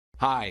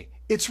Hi,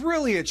 it's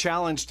really a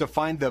challenge to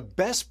find the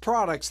best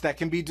products that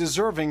can be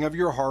deserving of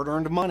your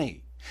hard-earned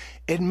money.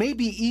 It may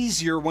be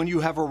easier when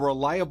you have a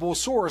reliable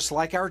source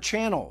like our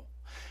channel.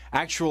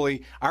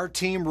 Actually, our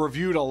team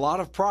reviewed a lot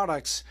of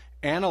products,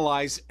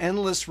 analyzed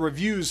endless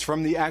reviews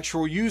from the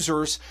actual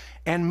users,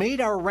 and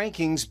made our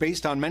rankings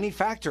based on many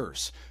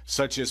factors,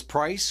 such as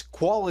price,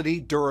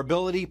 quality,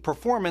 durability,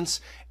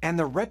 performance, and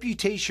the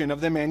reputation of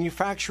the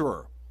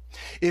manufacturer.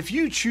 If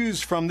you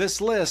choose from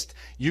this list,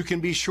 you can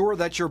be sure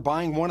that you're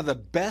buying one of the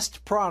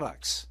best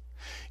products.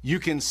 You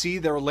can see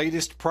their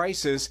latest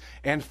prices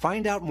and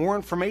find out more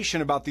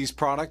information about these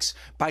products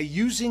by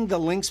using the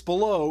links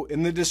below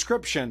in the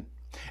description.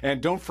 And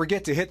don't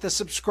forget to hit the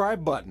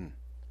subscribe button.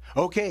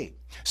 Okay,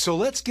 so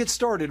let's get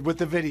started with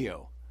the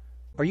video.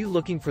 Are you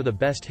looking for the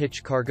best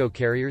hitch cargo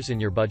carriers in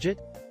your budget?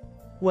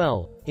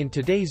 Well, in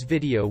today's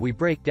video we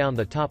break down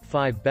the top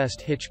 5 best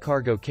hitch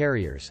cargo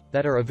carriers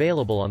that are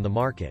available on the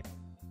market.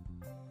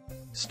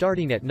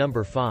 Starting at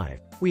number 5,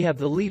 we have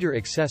the Leader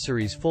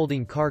Accessories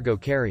Folding Cargo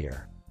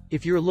Carrier.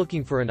 If you're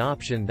looking for an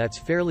option that's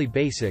fairly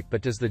basic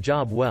but does the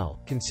job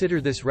well, consider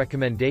this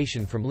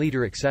recommendation from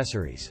Leader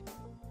Accessories.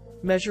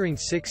 Measuring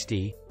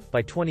 60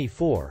 by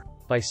 24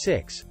 by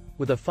 6,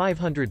 with a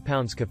 500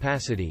 pounds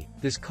capacity,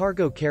 this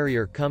cargo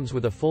carrier comes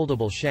with a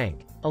foldable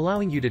shank,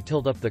 allowing you to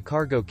tilt up the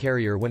cargo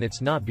carrier when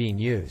it's not being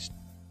used.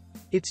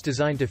 It's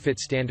designed to fit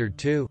standard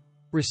 2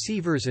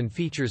 receivers and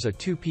features a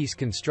 2-piece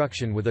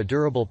construction with a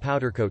durable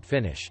powder coat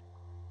finish.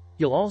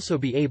 You'll also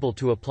be able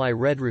to apply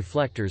red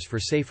reflectors for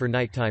safer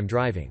nighttime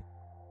driving.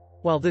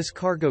 While this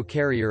cargo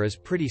carrier is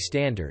pretty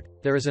standard,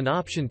 there is an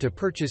option to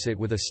purchase it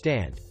with a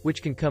stand,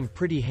 which can come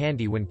pretty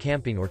handy when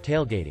camping or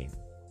tailgating.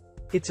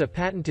 It's a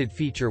patented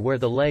feature where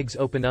the legs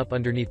open up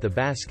underneath the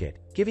basket,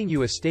 giving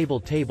you a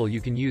stable table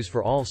you can use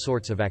for all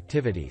sorts of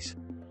activities.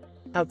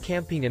 Out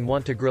camping and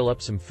want to grill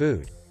up some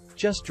food?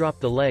 Just drop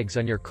the legs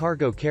on your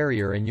cargo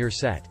carrier and you're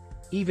set.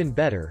 Even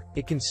better,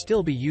 it can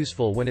still be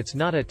useful when it's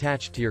not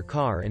attached to your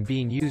car and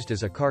being used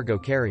as a cargo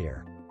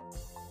carrier.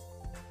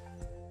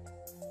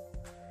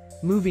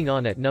 Moving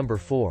on at number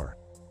 4.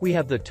 We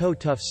have the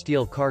Tuff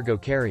Steel Cargo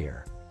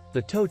Carrier.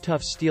 The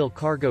Tuff Steel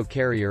Cargo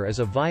Carrier is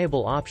a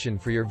viable option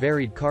for your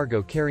varied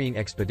cargo carrying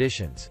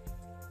expeditions.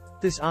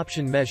 This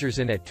option measures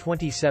in at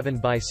 27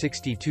 by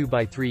 62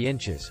 by 3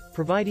 inches,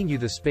 providing you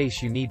the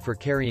space you need for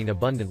carrying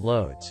abundant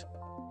loads.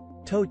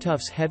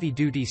 Tuff's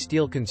heavy-duty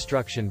steel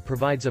construction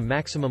provides a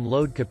maximum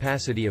load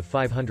capacity of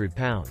 500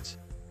 pounds.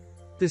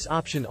 This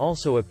option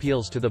also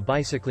appeals to the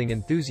bicycling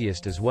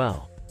enthusiast as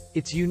well.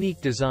 Its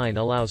unique design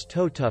allows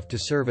Tuff to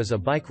serve as a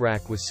bike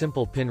rack with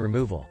simple pin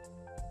removal.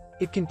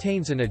 It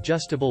contains an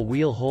adjustable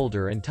wheel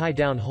holder and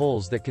tie-down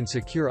holes that can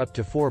secure up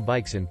to 4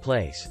 bikes in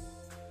place.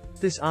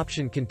 This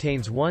option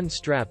contains one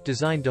strap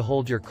designed to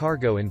hold your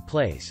cargo in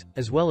place,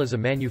 as well as a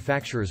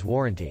manufacturer's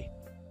warranty.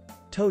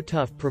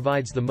 Tuff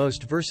provides the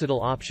most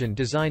versatile option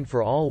designed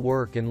for all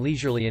work and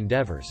leisurely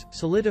endeavors,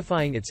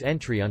 solidifying its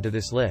entry onto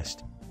this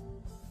list.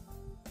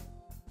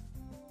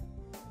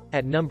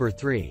 At number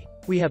 3,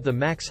 we have the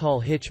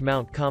MaxxHaul Hitch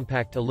Mount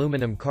Compact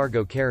Aluminum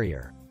Cargo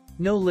Carrier.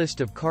 No list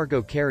of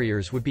cargo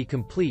carriers would be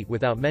complete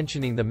without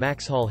mentioning the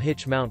MaxxHaul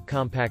Hitch Mount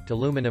Compact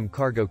Aluminum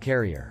Cargo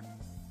Carrier.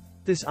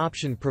 This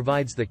option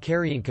provides the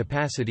carrying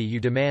capacity you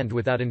demand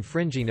without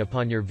infringing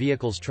upon your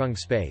vehicle's trunk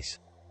space.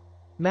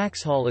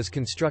 MaxxHaul is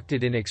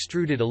constructed in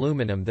extruded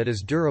aluminum that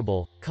is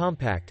durable,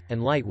 compact,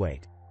 and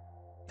lightweight.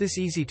 This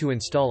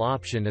easy-to-install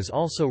option is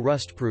also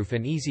rust-proof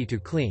and easy to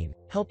clean,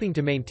 helping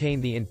to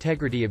maintain the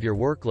integrity of your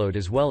workload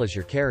as well as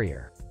your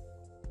carrier.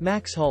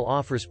 MaxxHaul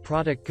offers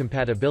product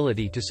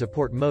compatibility to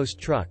support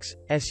most trucks,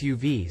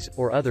 SUVs,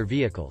 or other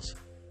vehicles.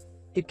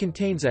 It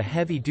contains a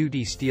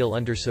heavy-duty steel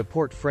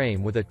under-support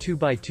frame with a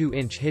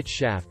 2x2-inch hitch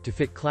shaft to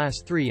fit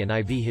Class 3 and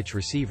IV hitch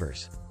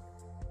receivers.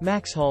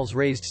 MaxxHaul's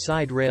raised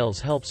side rails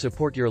help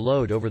support your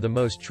load over the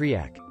most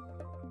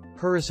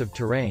treacherous of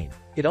terrain.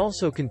 It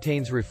also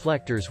contains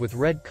reflectors with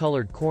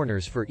red-colored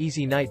corners for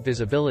easy night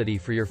visibility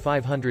for your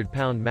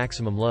 500-pound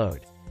maximum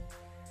load.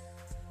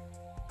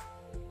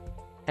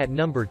 At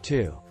number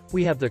 2,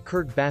 we have the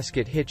Curt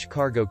Basket Hitch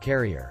Cargo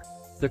Carrier.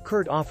 The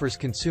Curt offers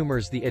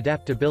consumers the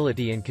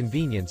adaptability and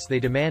convenience they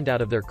demand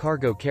out of their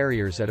cargo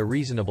carriers at a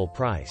reasonable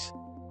price.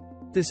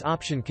 This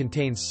option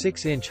contains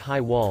 6-inch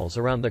high walls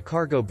around the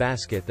cargo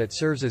basket that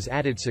serves as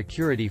added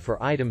security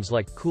for items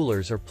like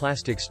coolers or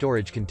plastic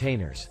storage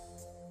containers.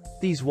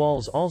 These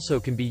walls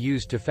also can be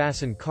used to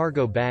fasten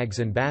cargo bags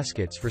and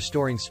baskets for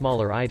storing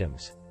smaller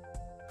items.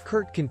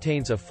 Curt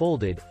contains a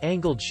folded,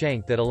 angled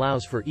shank that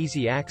allows for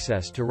easy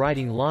access to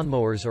riding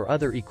lawnmowers or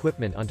other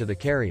equipment onto the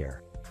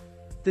carrier.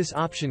 This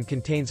option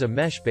contains a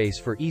mesh base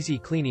for easy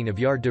cleaning of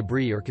yard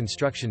debris or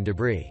construction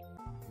debris.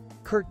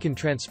 Curt can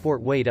transport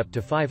weight up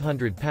to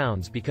 500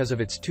 pounds because of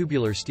its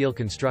tubular steel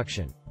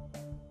construction.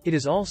 It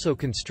is also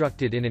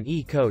constructed in an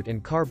E-coat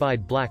and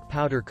carbide black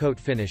powder coat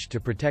finish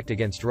to protect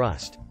against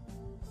rust.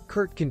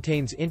 Curt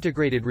contains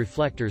integrated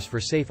reflectors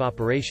for safe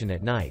operation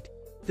at night.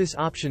 This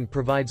option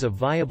provides a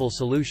viable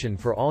solution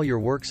for all your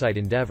worksite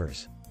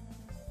endeavors.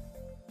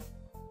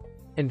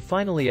 And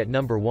finally at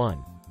number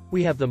 1,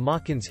 We have the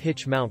Mockins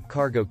Hitch Mount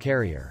Cargo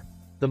Carrier.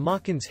 The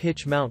Mockins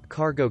Hitch Mount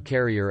Cargo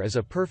Carrier is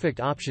a perfect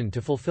option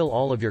to fulfill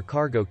all of your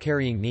cargo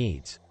carrying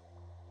needs.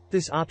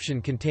 This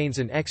option contains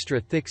an extra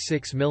thick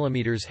 6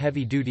 mm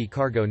heavy-duty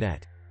cargo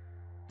net.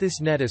 This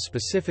net is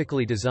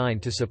specifically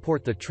designed to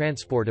support the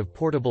transport of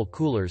portable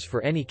coolers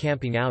for any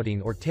camping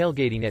outing or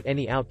tailgating at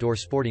any outdoor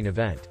sporting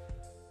event.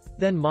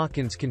 Then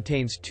Mockins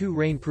contains 2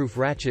 rainproof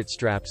ratchet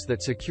straps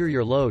that secure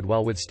your load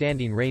while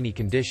withstanding rainy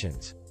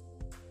conditions.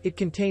 It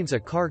contains a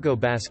cargo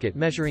basket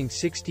measuring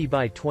 60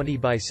 by 20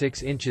 by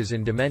 6 inches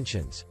in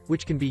dimensions,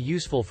 which can be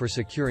useful for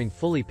securing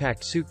fully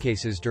packed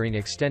suitcases during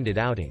extended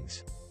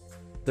outings.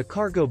 The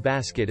cargo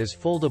basket is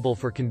foldable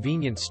for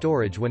convenient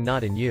storage when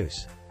not in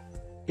use.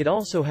 It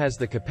also has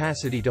the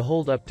capacity to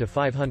hold up to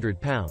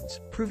 500 pounds,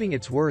 proving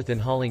its worth in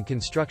hauling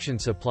construction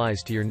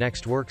supplies to your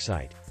next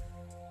worksite.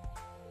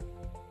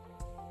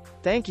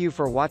 Thank you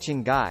for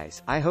watching,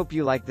 guys. I hope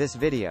you like this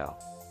video.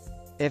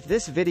 If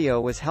this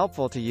video was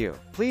helpful to you,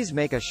 please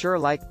make a sure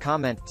like,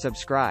 comment,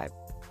 subscribe.